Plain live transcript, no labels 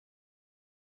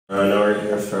Now we're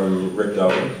here from Rick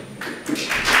Doblin.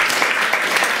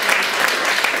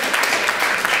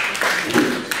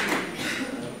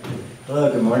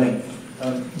 Hello, good morning.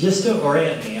 Just to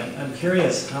orient me, I'm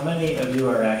curious, how many of you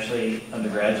are actually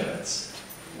undergraduates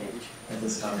at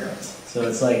this conference? So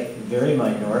it's like very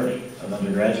minority of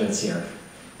undergraduates here.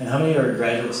 And how many are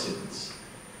graduate students?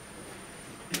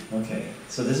 Okay,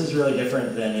 so this is really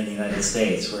different than in the United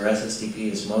States, where SSDP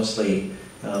is mostly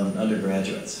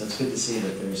undergraduates. So it's good to see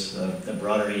that there's a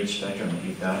broader age spectrum that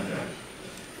you've got here.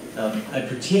 I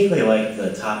particularly like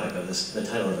the topic of this, the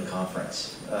title of the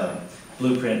conference,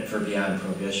 Blueprint for Beyond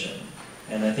Prohibition.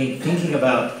 And I think thinking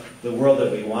about the world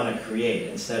that we want to create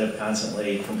instead of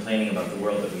constantly complaining about the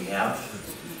world that we have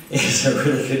is a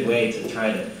really good way to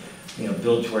try to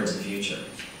build towards the future.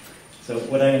 So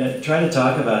what I'm going to try to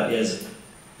talk about is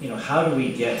how do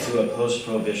we get to a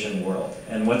post-prohibition world?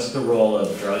 And what's the role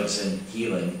of drugs and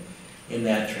healing in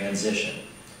that transition?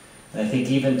 And I think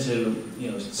even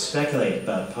to speculate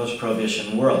about a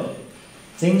post-prohibition world,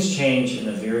 things change in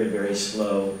a very, very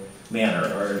slow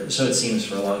manner, or so it seems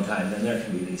for a long time. Then there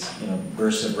can be these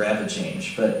bursts of rapid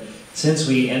change. But since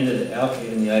we ended,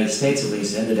 in the United States at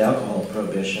least, ended alcohol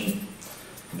prohibition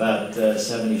about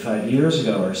 75 years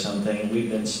ago or something,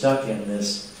 we've been stuck in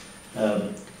this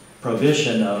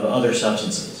prohibition of other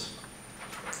substances.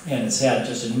 And it's had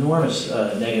just enormous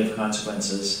negative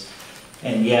consequences,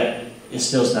 and yet it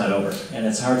still's not over. And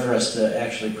it's hard for us to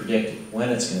actually predict when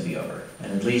it's going to be over.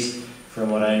 And at least from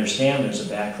what I understand, there's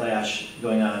a backlash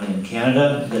going on in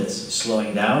Canada that's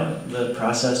slowing down the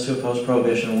process to a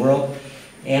post-prohibition world.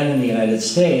 And in the United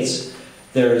States,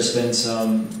 there's been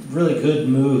some really good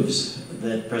moves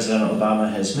that President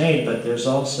Obama has made, but there's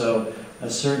also a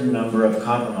certain number of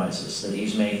compromises that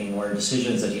he's making or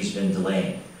decisions that he's been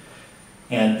delaying.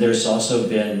 And there's also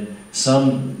been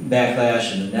some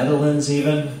backlash in the Netherlands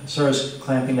even, sort of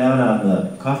clamping down on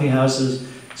the coffee houses.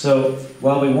 So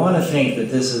while we want to think that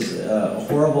this is a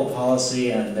horrible policy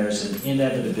and there's an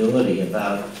inevitability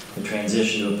about the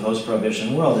transition to a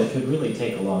post-prohibition world, it could really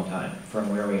take a long time from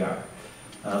where we are.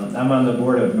 I'm on the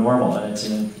board of NORML,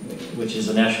 and which is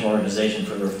a national organization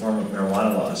for the reform of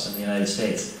marijuana laws in the United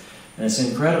States. And it's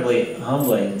incredibly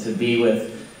humbling to be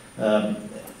with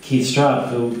Keith Straub,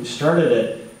 who started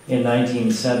it in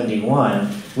 1971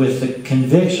 with the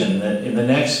conviction that in the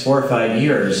next 4 or 5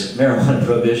 years, marijuana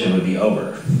prohibition would be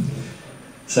over.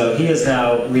 So he is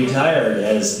now retired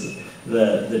as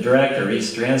the director.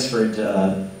 He's transferred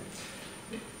the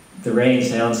reins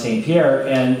to Alan St. Pierre,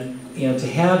 and to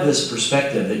have this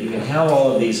perspective that you can have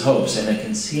all of these hopes and it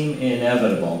can seem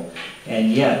inevitable,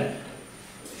 and yet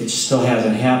it still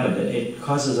hasn't happened. It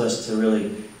causes us to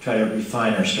really try to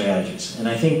refine our strategies. And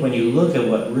I think when you look at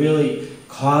what really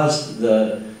caused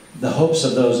the hopes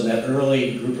of that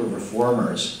early group of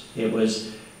reformers, it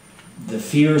was the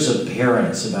fears of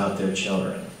parents about their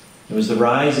children. It was the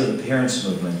rise of the parents'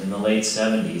 movement in the late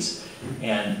 70s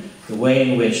and the way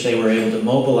in which they were able to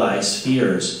mobilize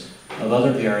fears of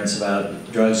other parents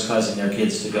about drugs causing their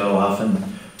kids to go often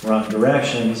wrong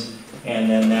directions. And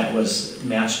then that was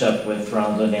matched up with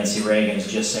Ronald and Nancy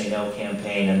Reagan's Just Say No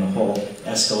campaign and the whole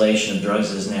escalation of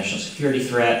drugs as a national security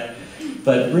threat.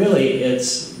 But really,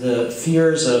 it's the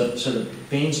fears of sort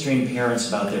of mainstream parents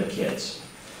about their kids.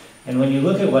 And when you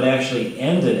look at what actually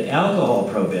ended alcohol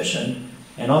prohibition,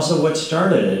 and also what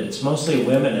started it, it's mostly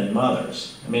women and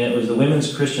mothers. I mean, it was the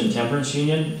Women's Christian Temperance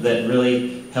Union that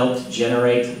really helped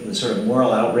generate the sort of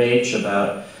moral outrage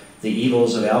about the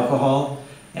evils of alcohol.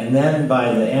 And then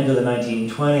by the end of the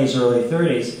 1920s, early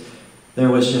 30s, there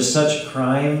was just such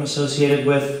crime associated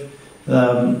with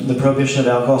the prohibition of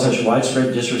alcohol, such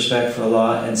widespread disrespect for the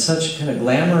law, and such kind of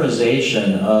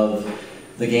glamorization of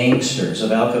the gangsters,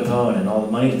 of Al Capone and all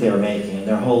the money that they were making and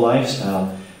their whole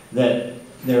lifestyle, that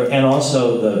and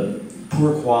also the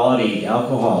poor quality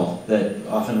alcohol that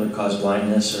often would cause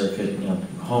blindness, or could,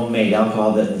 homemade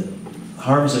alcohol, that the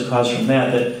harms that caused from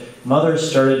that mothers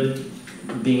started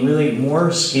being really more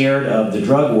scared of the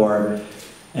drug war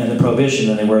and the prohibition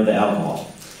than they were of the alcohol.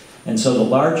 And so the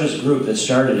largest group that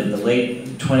started in the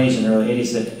late 20s and early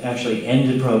 80s that actually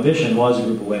ended prohibition was a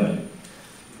group of women.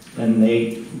 And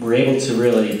they were able to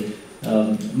really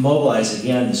mobilize,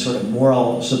 again, the sort of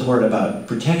moral support about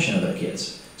protection of their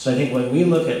kids. So I think when we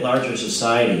look at larger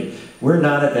society, we're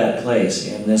not at that place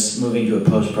in this moving to a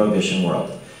post-prohibition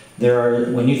world.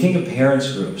 When you think of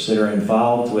parents groups that are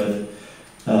involved with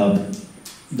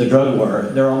the drug war,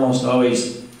 they're almost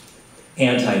always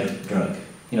anti-drug.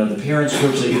 The parents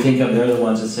groups that you think of, they're the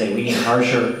ones that say we need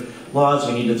harsher laws,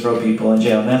 we need to throw people in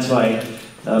jail. And that's why,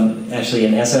 actually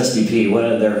in SSDP, one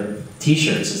of their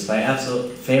t-shirts, it's my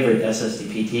absolute favorite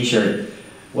SSDP t-shirt,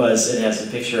 was it has a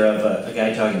picture of a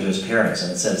guy talking to his parents,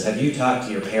 and it says, "Have you talked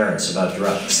to your parents about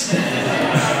drugs?"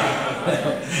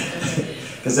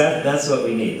 Because that's what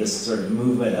we need, this sort of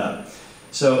movement up.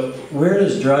 So where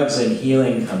does drugs and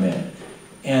healing come in?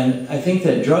 And I think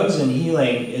that drugs and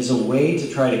healing is a way to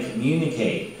try to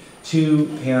communicate to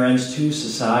parents, to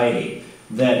society,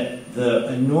 that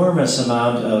the enormous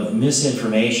amount of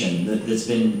misinformation that's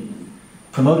been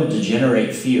promoted to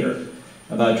generate fear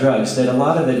about drugs, that a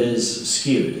lot of it is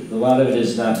skewed, a lot of it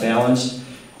is not balanced,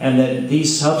 and that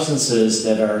these substances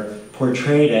that are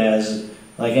portrayed as,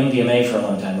 like MDMA for a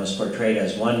long time was portrayed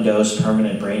as one dose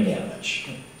permanent brain damage.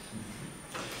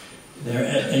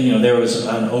 There was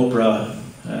on Oprah,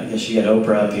 I guess you get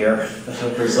Oprah up here.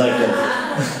 Oprah's like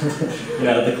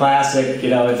the classic,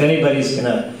 if anybody's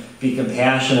gonna be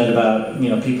compassionate about,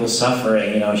 people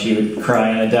suffering, she would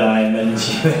cry on a dime, and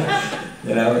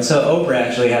and so Oprah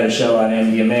actually had a show on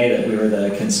MDMA that we were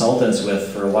the consultants with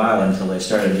for a while until they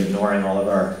started ignoring all of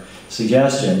our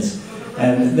suggestions.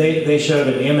 And they showed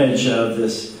an image of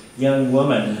this young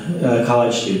woman, a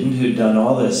college student, who'd done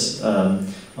all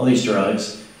these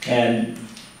drugs, and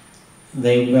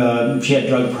she had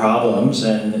drug problems,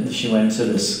 and she went to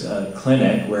this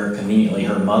clinic where conveniently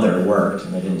her mother worked,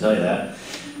 and they didn't tell you that,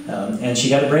 and she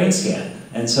got a brain scan.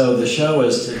 And so the show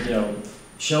was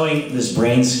showing this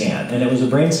brain scan, and it was a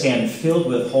brain scan filled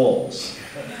with holes.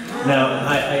 Now,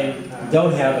 I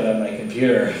don't have it on my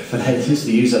computer, but I used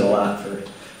to use it a lot for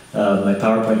my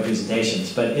PowerPoint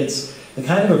presentations, but it's the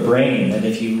kind of a brain that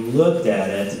if you looked at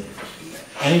it,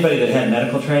 anybody that had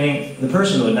medical training, the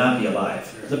person would not be alive.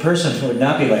 The person would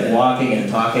not be like walking and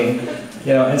talking,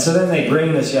 and so then they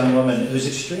bring this young woman who's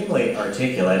extremely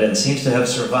articulate and seems to have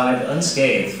survived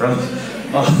unscathed from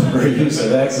all of her use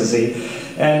of ecstasy.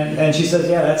 And she says,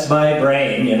 yeah, that's my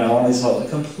brain, all this whole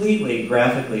completely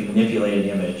graphically manipulated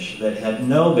image that had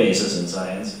no basis in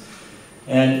science.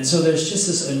 And so there's just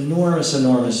this enormous,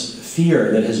 enormous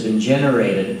fear that has been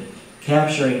generated,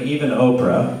 capturing even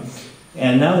Oprah.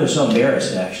 And now they're so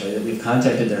embarrassed, actually, that we've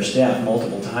contacted their staff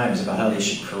multiple times about how they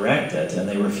should correct it, and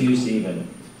they refuse to even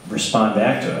respond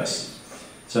back to us.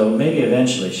 So maybe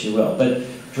eventually she will. But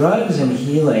drugs and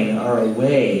healing are a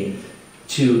way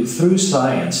to, through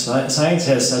science, science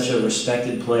has such a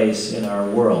respected place in our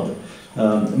world,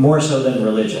 more so than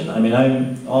religion. I mean,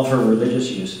 I'm all for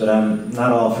religious use, but I'm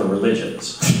not all for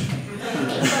religions.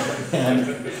 And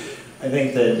I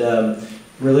think that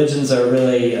religions are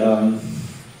really,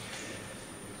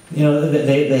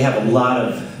 they have a lot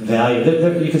of value.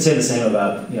 You could say the same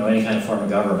about any kind of form of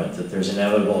government, that there's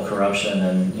inevitable corruption,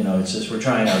 and it's just we're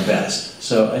trying our best.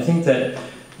 So I think that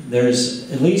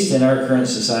there's, at least in our current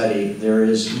society, there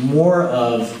is more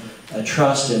of a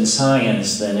trust in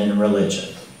science than in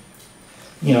religion.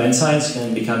 And science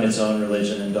can become its own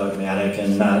religion and dogmatic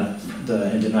and not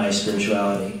and deny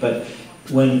spirituality. But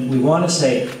when we want to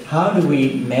say, how do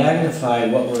we magnify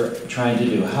what we're trying to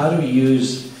do? How do we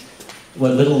use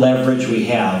what little leverage we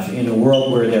have in a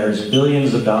world where there's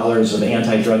billions of dollars of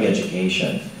anti-drug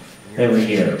education every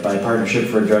year by Partnership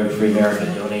for a Drug-Free America,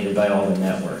 donated by all the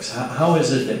networks? How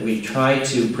is it that we try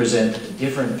to present a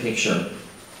different picture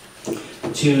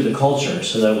to the culture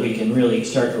so that we can really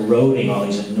start eroding all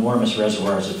these enormous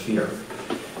reservoirs of fear?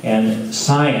 And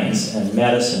science and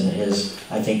medicine is,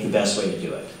 I think, the best way to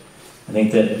do it. I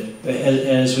think that,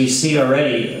 as we see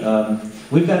already,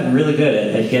 we've gotten really good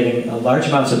at getting large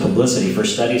amounts of publicity for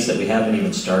studies that we haven't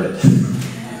even started.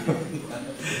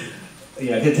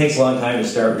 It takes a long time to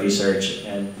start research,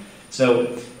 and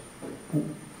so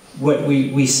what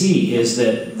we see is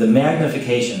that the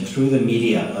magnification through the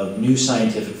media of new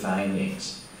scientific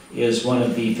findings is one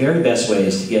of the very best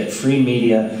ways to get free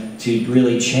media to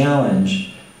really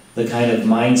challenge the kind of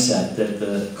mindset that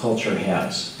the culture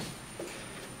has.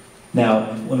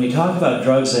 Now, when we talk about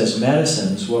drugs as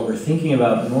medicines, what we're thinking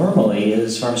about normally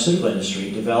is pharmaceutical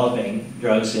industry developing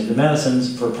drugs into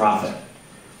medicines for profit.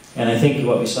 And I think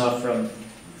what we saw from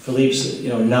Philippe's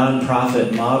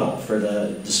non-profit model for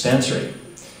the dispensary,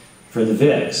 for the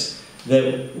VIX,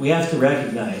 that we have to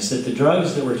recognize that the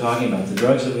drugs that we're talking about, the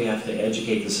drugs that we have to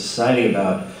educate the society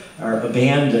about, are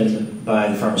abandoned by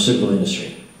the pharmaceutical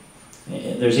industry.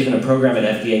 There's even a program at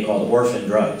FDA called Orphan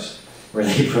Drugs, where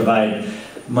they provide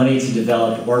money to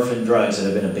develop orphan drugs that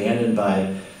have been abandoned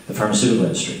by the pharmaceutical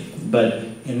industry. But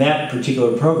in that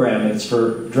particular program, it's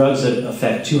for drugs that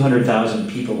affect 200,000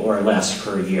 people or less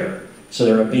per year. So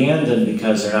they're abandoned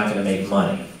because they're not going to make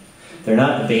money. They're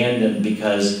not abandoned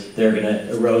because they're going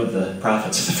to erode the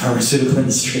profits of the pharmaceutical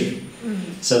industry.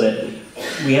 So that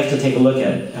we have to take a look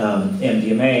at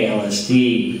MDMA,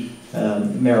 LSD,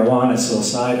 marijuana,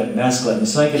 psilocybin, mescaline. The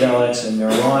psychedelics and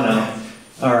marijuana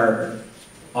are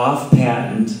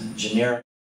off-patent, generic